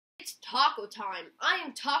It's taco time. I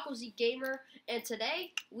am Taco Z Gamer, and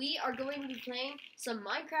today we are going to be playing some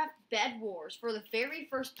Minecraft Bedwars for the very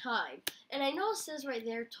first time. And I know it says right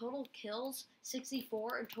there total kills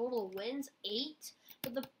 64 and total wins 8,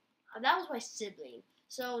 but that was my sibling.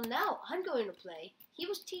 So now I'm going to play. He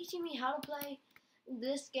was teaching me how to play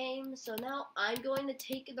this game, so now I'm going to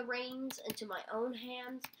take the reins into my own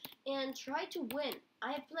hands and try to win.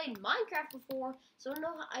 I have played Minecraft before, so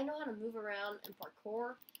I know how to move around and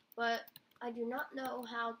parkour, but I do not know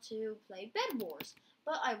how to play Bed Wars.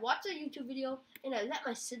 But I watched a YouTube video and I let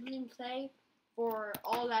my sibling play for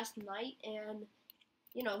all last night, and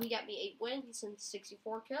he got me 8 wins and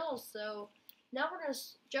 64 kills. So now we're gonna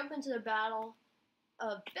jump into the battle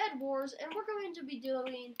of Bed Wars, and we're going to be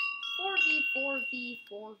doing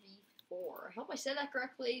 4v4v4v4. I hope I said that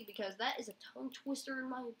correctly because that is a tongue twister in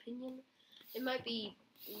my opinion. It might be,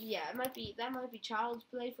 that might be child's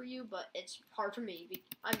play for you, but it's hard for me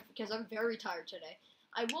because I'm very tired today.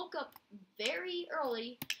 I woke up very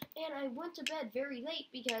early and I went to bed very late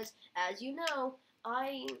because, as you know,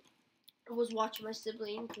 I was watching my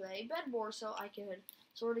sibling play Bed Wars so I could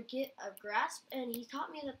sort of get a grasp, and he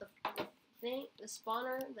taught me that the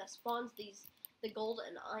spawner that spawns the gold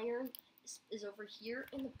and iron is over here,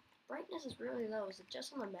 and the brightness is really low. Is it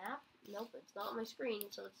just on the map? Nope, it's not on my screen,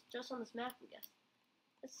 so it's just on this map, I guess.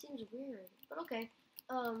 That seems weird, but okay.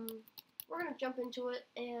 We're gonna jump into it,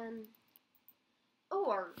 and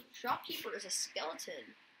our shopkeeper is a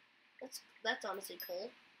skeleton. That's honestly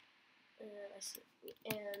cool.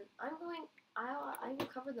 And I will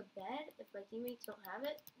cover the bed if my teammates don't have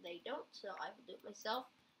it. They don't, so I will do it myself.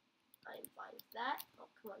 I am fine with that. Oh,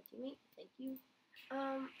 come on, teammate. Thank you.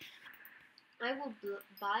 I will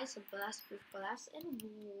buy some blast-proof glass and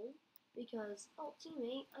wool because,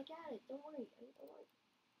 teammate, I got it. Don't worry.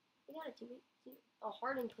 I got it, teammate. Oh,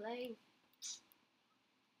 hardened clay.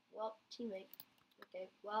 Well, teammate. Okay,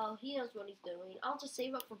 well, he knows what he's doing. I'll just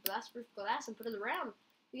save up for blast-proof glass and put it around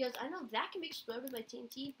because I know that can be exploded by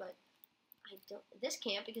TNT, but I don't. This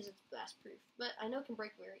can't because it's blast-proof, but I know it can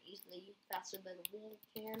break very easily, faster than wool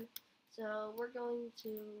can. So we're going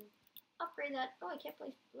to upgrade that. Oh, I can't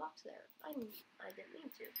place blocks there. I didn't mean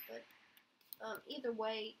to, but either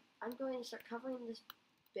way, I'm going to start covering this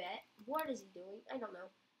bed. What is he doing? I don't know.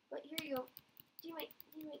 But here you go, teammate,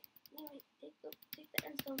 take the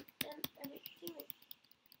end stone and teammate,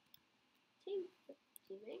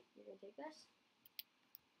 you're gonna take this.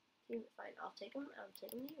 Teammate, fine. I'll take him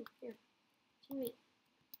to you. Here,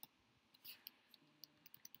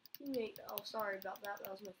 teammate. Oh, sorry about that.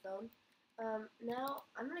 That was my phone. Now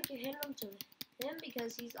I'm gonna hand them to him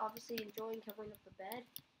because he's obviously enjoying covering up the bed,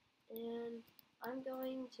 and I'm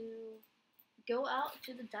going to go out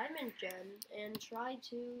to the diamond gen and try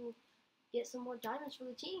to get some more diamonds for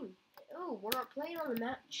the team. Oh, we're not playing on the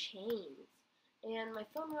map Chains, and my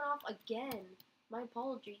phone went off again. My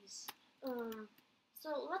apologies. So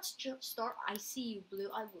let's just start. I see you,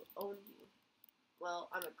 Blue. I will own you. Well,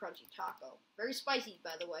 I'm a crunchy taco. Very spicy,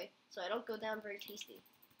 by the way, so I don't go down very tasty.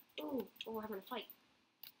 Ooh, we're having a fight.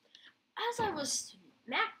 As I was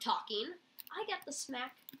smack talking, I got the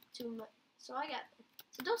smack to my, so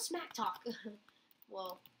don't smack talk.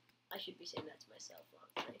 Well, I should be saying that to myself,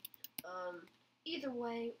 honestly. Either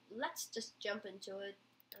way, let's just jump into it.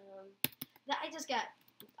 I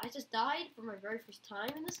just died for my very first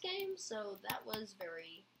time in this game, so that was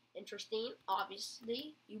very interesting.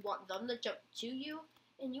 Obviously, you want them to jump to you,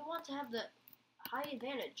 and you want to have the high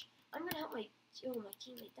advantage. I'm gonna help my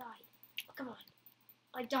teammate died. Oh, come on.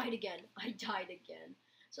 I died again.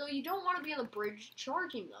 So you don't want to be on the bridge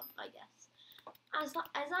charging them, I guess. As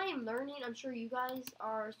I am learning, I'm sure you guys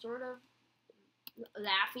are sort of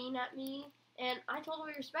laughing at me, and I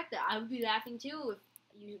totally respect that. I would be laughing too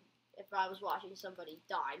if I was watching somebody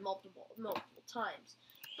die multiple times.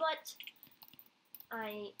 But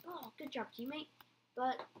good job, teammate.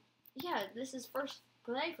 But yeah, this is first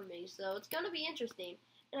play for me, so it's gonna be interesting.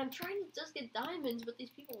 And I'm trying to just get diamonds, but these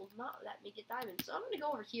people will not let me get diamonds. So I'm going to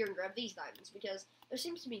go over here and grab these diamonds because there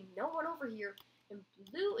seems to be no one over here. And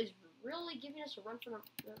Blue is really giving us a run for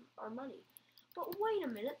our money. But wait a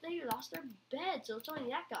minute, they lost their bed, so it's only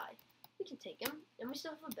that guy. We can take him, and we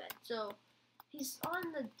still have a bed. So he's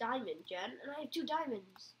on the diamond gen, and I have 2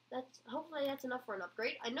 diamonds. Hopefully that's enough for an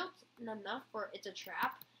upgrade. I know it's not enough for it's a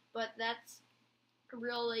trap, but that's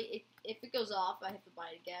really, if it goes off, I have to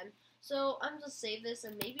buy it again. So I'm just save this,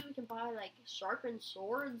 and maybe we can buy like sharpened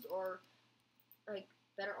swords or like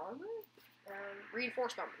better armor,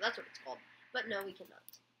 reinforced armor. That's what it's called. But no, we cannot.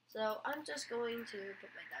 So I'm just going to put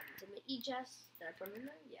my diamonds in the e-chest. Did I put them in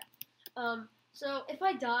there? Yeah. So if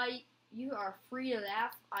I die, you are free to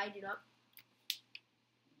laugh. I do not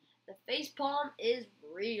facepalm is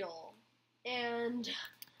real. And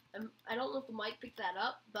I don't know if the mic picked that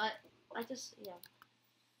up, but I just,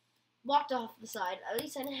 walked off the side. At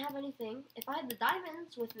least I didn't have anything. If I had the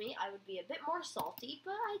diamonds with me, I would be a bit more salty,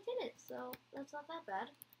 but I didn't, so that's not that bad.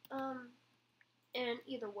 And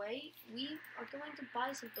either way, we are going to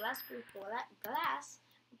buy some glass and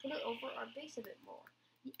put it over our base a bit more.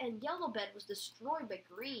 And yellow bed was destroyed by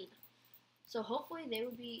green, so hopefully they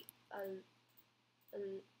would be as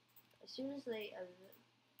soon as they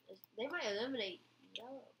might eliminate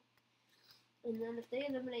yellow. And then if they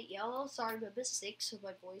eliminate yellow, sorry, I'm a bit sick, so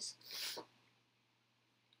my voice,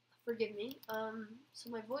 forgive me. So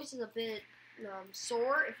my voice is a bit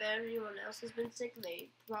sore. If anyone else has been sick, they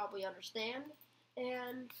probably understand.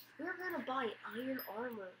 And we're gonna buy iron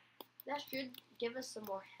armor. That should give us some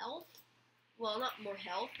more health. Well, not more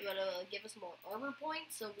health, but give us more armor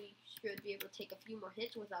points, so we should be able to take a few more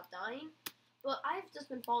hits without dying. But I've just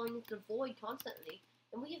been falling into the void constantly,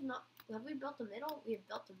 and we have not. Have we built the middle? We have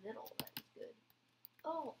built the middle. That is good.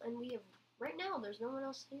 Oh, and we have right now. There's no one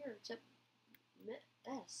else here except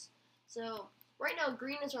S. So right now,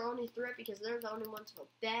 green is our only threat because they're the only ones with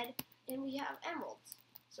a bed, and we have emeralds.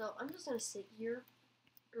 So I'm just gonna sit here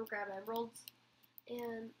and grab emeralds,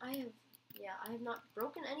 and I have not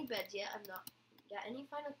broken any beds yet. I've not got any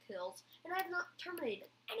final kills, and I have not terminated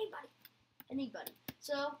anybody.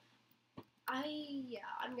 So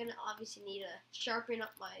I'm gonna obviously need to sharpen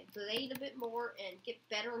up my blade a bit more and get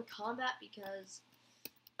better in combat because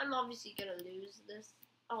I'm obviously gonna lose this.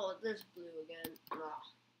 Oh, there's blue again. Ugh.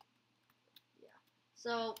 Yeah.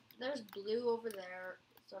 So there's blue over there.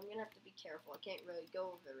 So I'm gonna have to be careful. I can't really go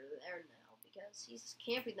over there now because he's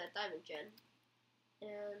camping that diamond gen.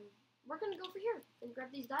 And we're gonna go over here and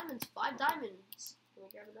grab these diamonds. 5 diamonds. Can we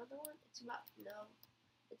grab another one?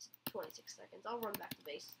 It's 26 seconds. I'll run back to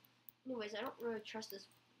base. Anyways, I don't really trust this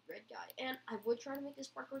red guy. And I would try to make this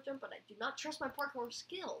parkour jump, but I do not trust my parkour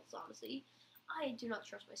skills, honestly. I do not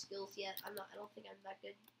trust my skills yet. I don't think I'm that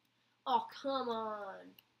good. Oh, come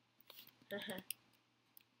on.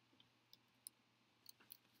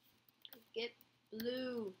 Get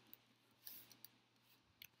blue.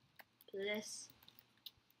 Please.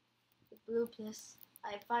 Get blue, please.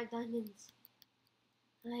 I have 5 diamonds.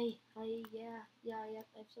 Yeah, I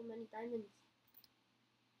have so many diamonds.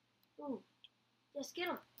 Ooh. Yes, get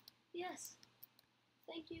him. Yes.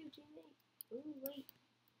 Thank you, teammate. Ooh, wait.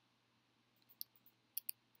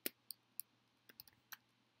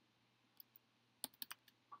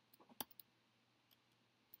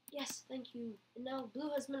 Yes, thank you. And now blue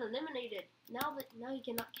has been eliminated. Now he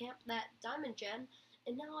cannot camp that diamond gen,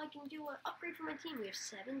 and now I can do an upgrade for my team. We have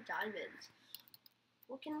 7 diamonds.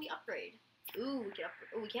 What can we upgrade? Ooh,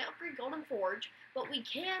 we can't upgrade Golden Forge, but we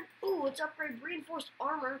can. Ooh, let's upgrade reinforced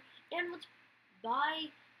armor, and let's buy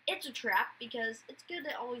It's a Trap because it's good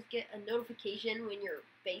to always get a notification when your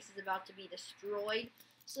base is about to be destroyed.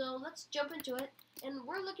 So let's jump into it, and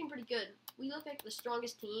we're looking pretty good. We look like the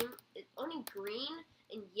strongest team. It's only green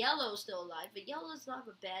and yellow is still alive, but yellow does not have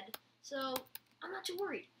a bed, so I'm not too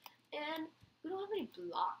worried. And we don't have any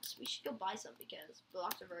blocks. We should go buy some because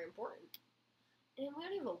blocks are very important. And we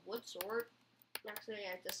don't have a wood sword. Actually,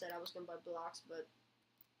 I just said I was going to buy blocks, but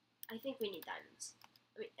I think we need diamonds.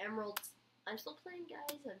 I mean, emeralds. I'm still playing,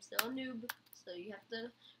 guys. I'm still a noob, so you have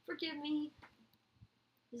to forgive me.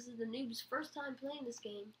 This is the noob's first time playing this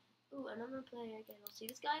game. Ooh, and I'm going to play again. I'll see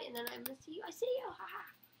this guy, and then I'm going to see you. I see you. Haha.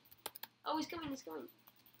 Oh, he's coming. He's coming.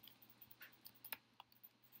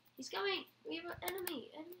 He's coming. We have an enemy.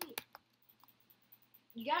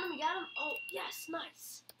 You got him. You got him. Oh, yes.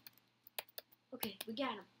 Nice. Okay, we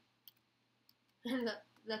got him.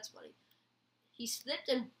 That's funny. He slipped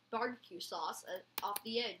in barbecue sauce off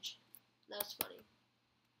the edge. That's funny.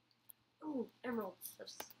 Ooh, emeralds.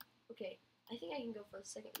 Okay, I think I can go for the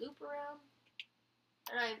second loop around.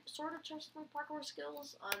 And I sort of trust my parkour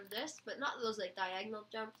skills on this, but not those like diagonal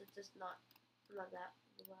jumps. It's just not. I'm not that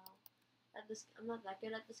well at this. I'm not that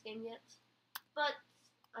good at this game yet. But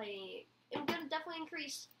I am gonna definitely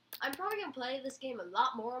increase. I'm probably gonna play this game a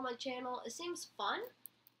lot more on my channel. It seems fun,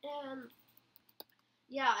 and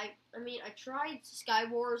yeah, I mean, I tried Sky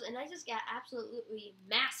Wars, and I just got absolutely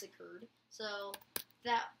massacred. So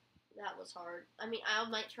that was hard. I mean, I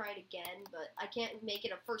might try it again, but I can't make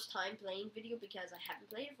it a first time playing video because I haven't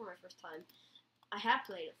played it for my first time. I have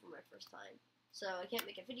played it for my first time, so I can't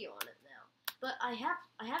make a video on it now. But I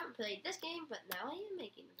haven't played this game, but now I am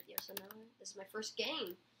making a video, so now this is my first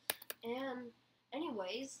game. And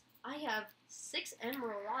anyways, I have 6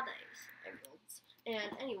 emeralds.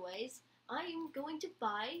 And anyways, I am going to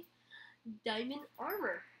buy diamond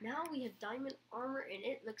armor. Now we have diamond armor, and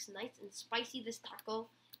it looks nice and spicy. This taco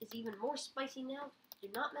is is even more spicy now. Do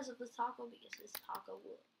not mess with this taco because this taco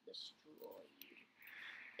will destroy you.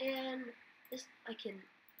 And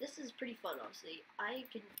this is pretty fun, honestly.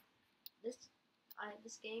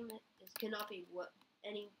 This game cannot be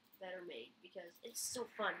any better made because it's so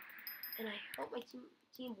fun. And I hope my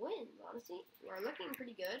team wins, honestly. We're looking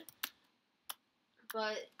pretty good.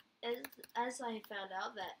 But as I found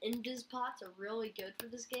out that invis pots are really good for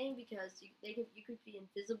this game because you could be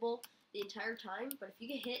invisible the entire time, but if you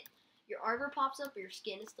get hit, your armor pops up, but your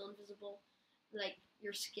skin is still invisible. Like,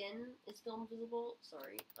 your skin is still invisible.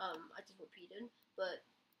 Sorry, I just repeated. But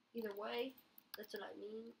either way, that's what I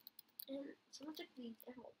mean. And someone took the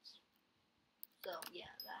emeralds. So,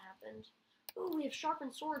 yeah, that happened. Ooh, we have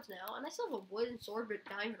sharpened swords now. And I still have a wooden sword with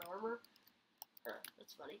diamond armor.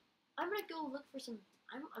 That's funny. I'm gonna go look for some...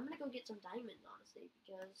 I'm gonna go get some diamonds, honestly,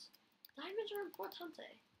 because diamonds are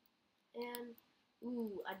importante. And,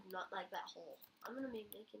 ooh, I do not like that hole. I'm gonna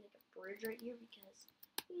be making like a bridge right here because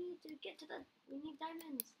we need to get to we need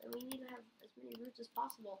diamonds. And we need to have as many roots as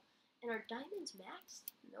possible. And are diamonds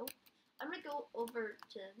maxed? Nope. I'm gonna go over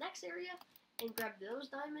to the next area and grab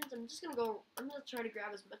those diamonds. I'm gonna try to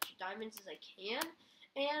grab as much diamonds as I can.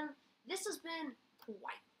 And this has been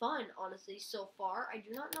quite fun, honestly, so far. I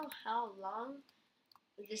do not know how long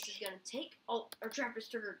this is gonna take. Oh, our trap is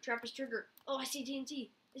triggered. Trap is triggered. Oh, I see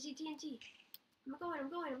TNT. I see TNT. I'm going. I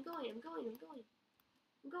got him. You got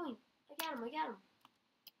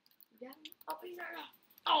him? Oh, he's there now.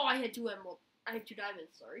 Oh, I had 2 emeralds. I had 2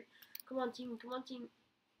 diamonds, sorry. Come on, team.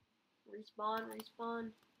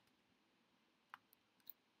 Respawn.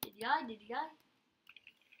 Did you die?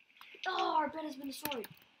 Oh, our bed has been destroyed.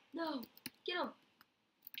 No. Get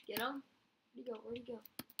him. Where'd he go?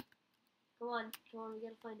 Come on, we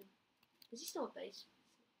gotta find him. Is he still at base?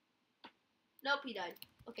 Nope, he died.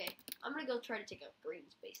 Okay, I'm gonna go try to take a green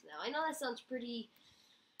space now. I know that sounds pretty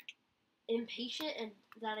impatient and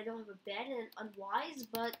that I don't have a bed and unwise,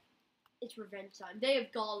 but it's revenge time. They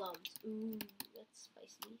have golems. Ooh, that's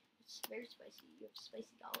spicy. It's very spicy. You have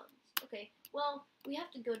spicy golems. Okay, well, we have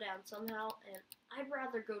to go down somehow, and I'd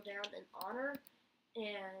rather go down in honor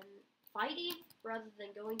and fighting rather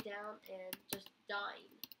than going down and just dying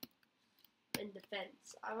in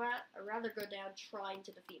defense. I'd rather go down trying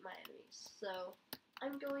to defeat my enemies. So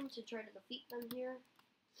I'm going to try to defeat them here.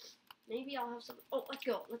 Maybe I'll have some. Oh, let's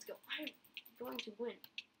go. I'm going to win.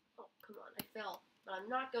 Oh, come on, I fell, but I'm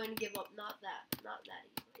not going to give up. Not that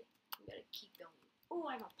easily. I'm gonna keep going. Oh,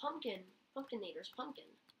 I have a pumpkin. Pumpkinator's pumpkin.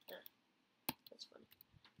 That's funny.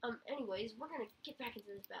 Anyways, we're gonna get back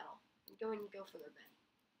into this battle. I'm going to go for their bed.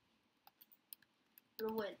 I'm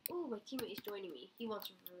gonna win. Ooh, my teammate is joining me. He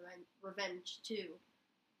wants revenge too.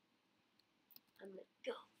 I'm gonna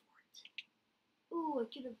go for it. Ooh, I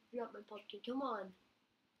could have dropped my pumpkin. Come on.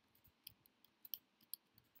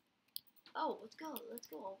 Oh, let's go.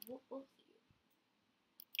 I'll whoop both of you.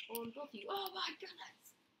 Oh, both of you. Oh my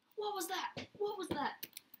goodness. What was that?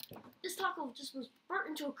 This taco just was burnt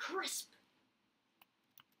into a crisp.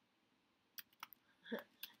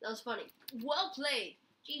 That was funny. Well played.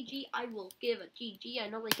 GG, I will give a GG. I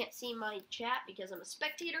know they can't see my chat because I'm a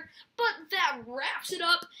spectator, but that wraps it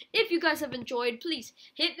up. If you guys have enjoyed, please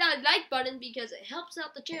hit that like button because it helps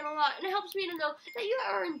out the channel a lot, and it helps me to know that you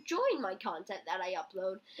are enjoying my content that I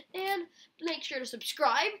upload. And make sure to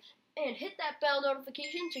subscribe and hit that bell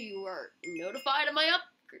notification so you are notified of my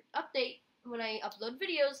update when I upload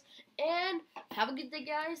videos. And have a good day,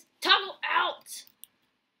 guys. Taco out!